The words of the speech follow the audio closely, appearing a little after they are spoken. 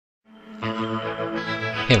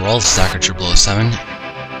Hey world, it's Hacker 007.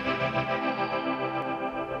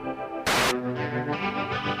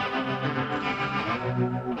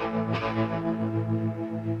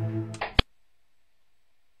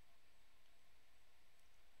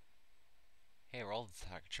 Hey world, it's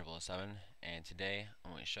Hacker 007, and today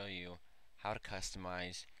I'm going to show you how to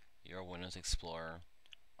customize your Windows Explorer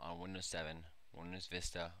on Windows 7, Windows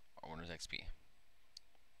Vista, or Windows XP.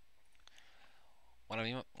 What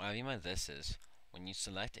I mean by this is, when you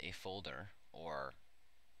select a folder, or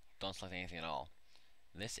don't select anything at all,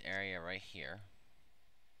 this area right here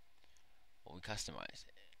will be customized.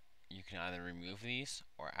 You can either remove these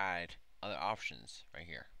or add other options right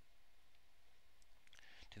here.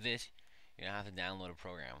 To this, you're going to have to download a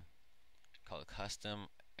program called Custom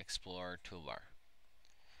Explorer Toolbar.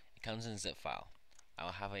 It comes in a zip file. I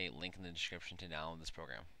will have a link in the description to download this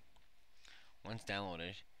program. Once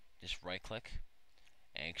downloaded, just right click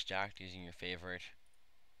and extract using your favorite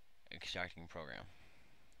extracting program.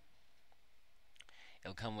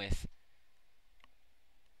 It'll come with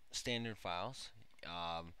standard files.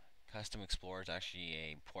 Custom Explorer is actually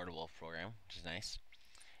a portable program, which is nice.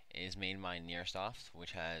 It is made by Nearsoft,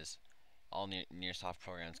 which has all Nearsoft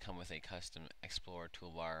programs come with a Custom Explorer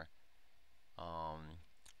Toolbar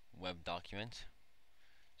web document.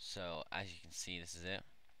 So as you can see, this is it,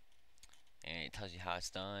 and it tells you how it's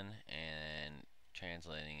done and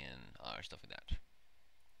translating and other stuff like that.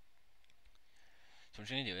 So what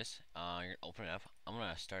you're gonna do is you're gonna open it up. I'm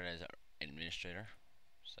gonna start as an administrator.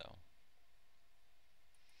 So,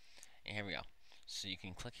 and here we go. So you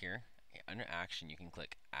can click here under Action. You can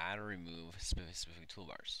click Add or Remove specific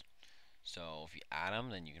toolbars. So if you add them,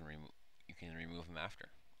 then you can remove them after.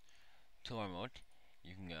 Toolbar mode,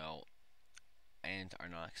 you can go ends are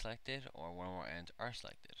not selected or one or more ends are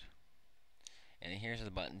selected. And here's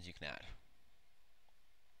the buttons you can add.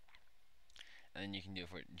 And then you can do it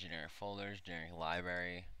for generic folders, generic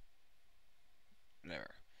library,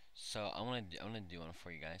 whatever. So I'm gonna do one for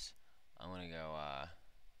you guys. I'm gonna go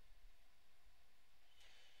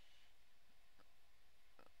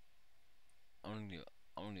I'm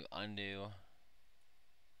gonna do undo,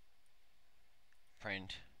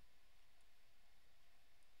 print,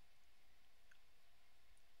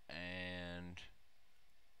 and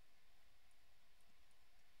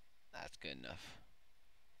that's good enough.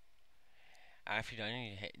 After you're done,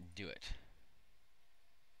 you hit do it.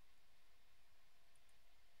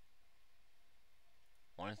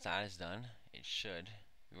 Once that is done, it should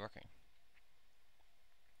be working.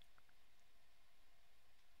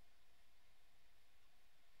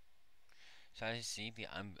 So as you see, the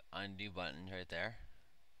undo button's right there.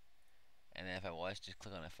 And then if I was to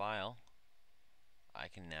click on a file, I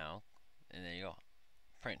can now, and there you go,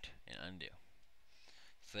 print and undo.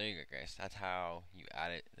 So there you go, guys. That's how you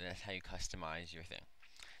add it. That's how you customize your thing.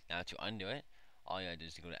 Now to undo it, all you gotta do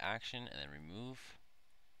is to go to Action and then Remove,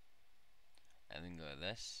 and then go to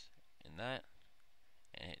this and that,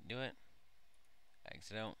 and hit Do It.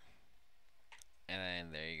 Exit out, and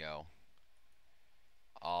then there you go,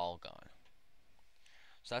 all gone.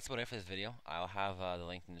 So that's about it for this video. I'll have the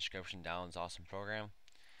link in the description. Download this awesome program.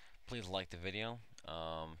 Please like the video. If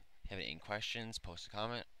you have any questions, post a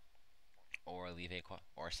comment, or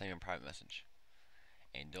send me a private message.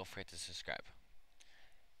 And don't forget to subscribe.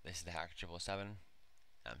 This is the Hacker 007.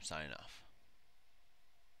 I'm signing off.